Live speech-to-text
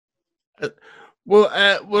Uh,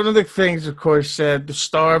 well, one of the things, of course, the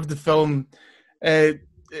star of the film, uh,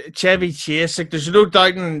 Chevy Chase. Like, there's no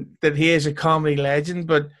doubting that he is a comedy legend,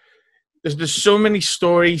 but there's so many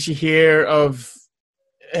stories you hear of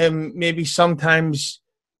him. Maybe sometimes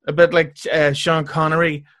a bit like Sean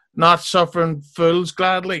Connery, not suffering fools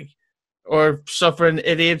gladly, or suffering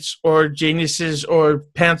idiots or geniuses or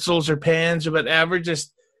pencils or pens or whatever.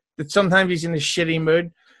 Just that sometimes he's in a shitty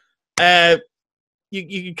mood. Uh,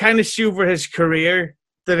 you can kind of see over his career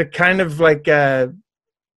that it kind of like after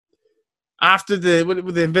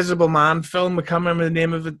with the Invisible Man film, I can't remember the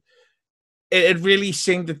name of it. It really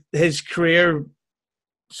seemed that his career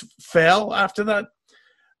fell after that,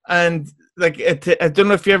 and like I don't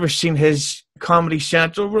know if you ever seen his Comedy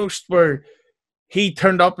Central roast where he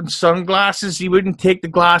turned up in sunglasses. He wouldn't take the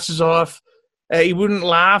glasses off. He wouldn't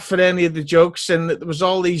laugh at any of the jokes, and there was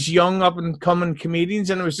all these young up and coming comedians,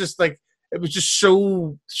 and it was just like it was just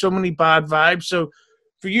so many bad vibes. So,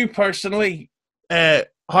 for you personally,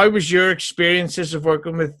 how was your experiences of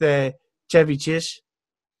working with Chevy Chase?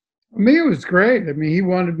 Me, it was great. I mean, he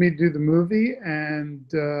wanted me to do the movie, and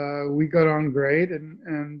we got on great.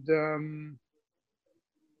 And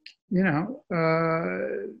you know,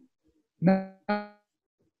 now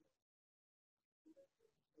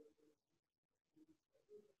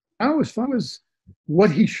it was fun. It was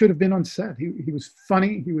what he should have been on set. He was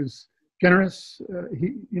funny. He was generous.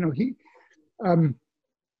 He um,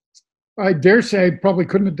 I dare say I probably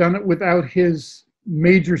couldn't have done it without his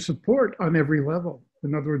major support on every level.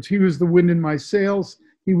 In other words, he was the wind in my sails.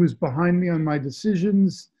 He was behind me on my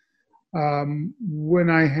decisions. When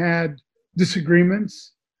I had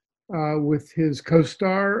disagreements with his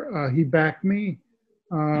co-star, he backed me.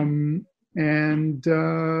 And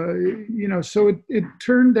so it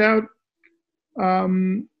turned out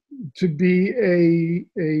to be a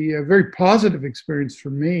very positive experience for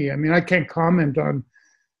me. I mean, I can't comment on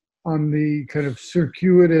the kind of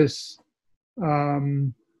circuitous,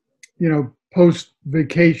 um, post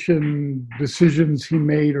vacation decisions he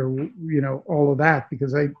made, or all of that,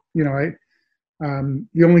 because the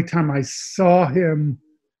only time I saw him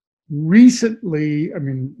recently, I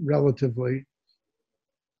mean, relatively,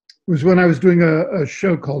 was when I was doing a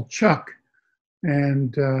show called Chuck,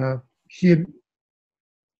 and he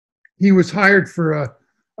was hired for a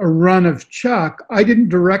run of Chuck. I didn't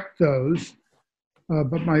direct those.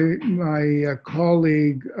 But my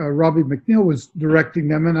colleague Robbie McNeil was directing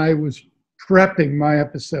them, and I was prepping my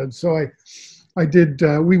episode. So I did.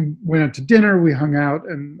 We went out to dinner, we hung out,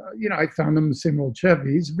 and I found him the same old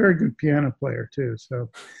Chevy. He's a very good piano player too. So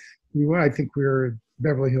I think we were at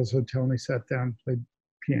Beverly Hills Hotel, and we sat down and played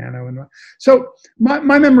piano. And so my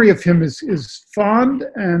memory of him is fond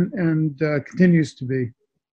and continues to be.